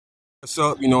What's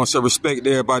up? So respect to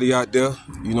everybody out there.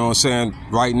 You know what I'm saying?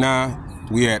 Right now,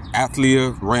 we at Athlia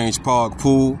Range Park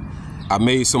Pool. I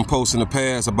made some posts in the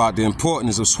past about the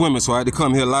importance of swimming, so I had to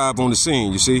come here live on the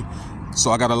scene, you see?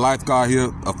 So I got a lifeguard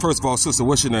here. First of all, sister,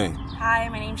 what's your name? Hi,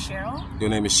 my name's Sheryl.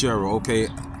 Your name is Sheryl, okay.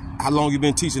 How long you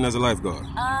been teaching as a lifeguard?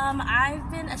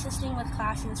 I've been assisting with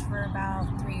classes for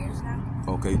about 3 years now.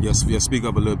 Okay, yes, speak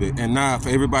up a little bit. And now, for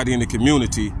everybody in the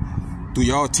community, do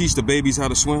y'all teach the babies how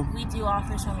to swim? We do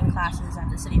offer swimming classes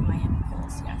at the City of Miami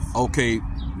pools, yes. Okay,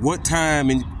 what time,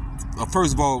 and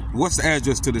first of all, what's the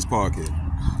address to this park here?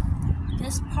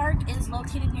 This park is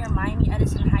located near Miami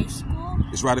Edison High School.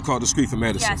 It's right across the street from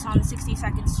Edison? Yes, on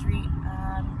 62nd Street,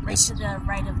 right to the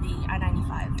right of the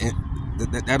I-95.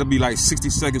 And that'll be like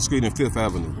 62nd Street and 5th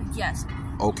Avenue? Yes.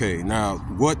 Okay, now,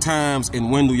 what times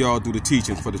and when do y'all do the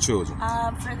teaching for the children?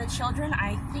 For the children,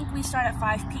 I think we start at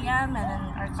 5 p.m. and then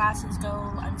our classes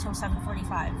go until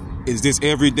 7:45. Is this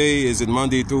every day? Is it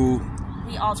Monday through?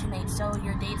 We alternate, so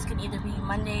your dates can either be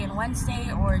Monday and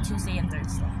Wednesday or Tuesday and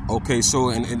Thursday. Okay, so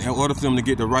in order for them to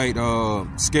get the right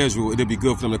schedule, it'd be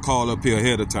good for them to call up here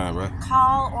ahead of time, right?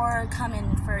 Call or come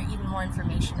in for even more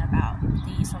information about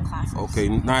the swim classes. Okay,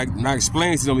 now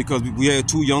explain to them, because we had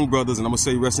two young brothers, and I'm going to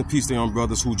say rest in peace to young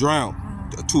brothers who drowned.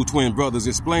 Two twin brothers.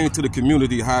 Explain to the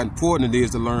community how important it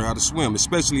is to learn how to swim,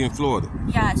 especially in Florida.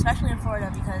 Yeah, especially in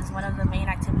Florida, because one of the main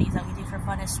activities that we do for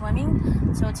fun is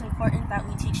swimming. So it's important that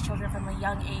we teach children from a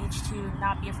young age to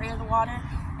not be afraid of the water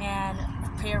and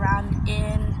play around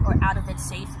in or out of it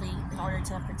safely in order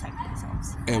to protect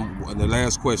themselves. And the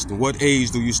last question, what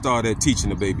age do you start at teaching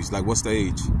the babies? Like, what's the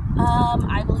age?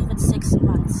 I believe it's 6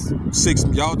 months.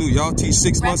 Y'all teach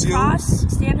 6 months here? Red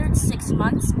Cross standard 6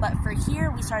 months, but for here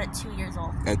we start at 2 years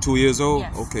old. At 2 years old?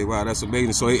 Yes. Okay, wow, that's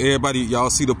amazing. So everybody, y'all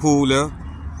see the pool there?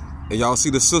 And y'all see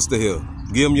the sister here.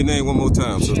 Give them your name one more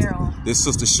time, sister. Sheryl. This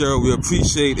Sister Sheryl. We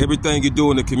appreciate everything you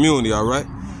do in the community, all right?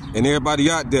 And everybody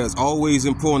out there, it's always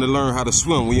important to learn how to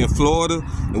swim. We in Florida,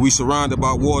 and we surrounded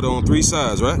by water on 3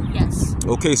 sides, right? Yes.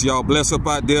 Okay, so y'all bless up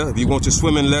out there. If you want your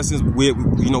swimming lessons, we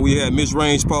had Ms.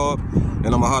 Range Park, and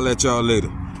I'm going to holler at y'all later.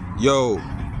 Yo.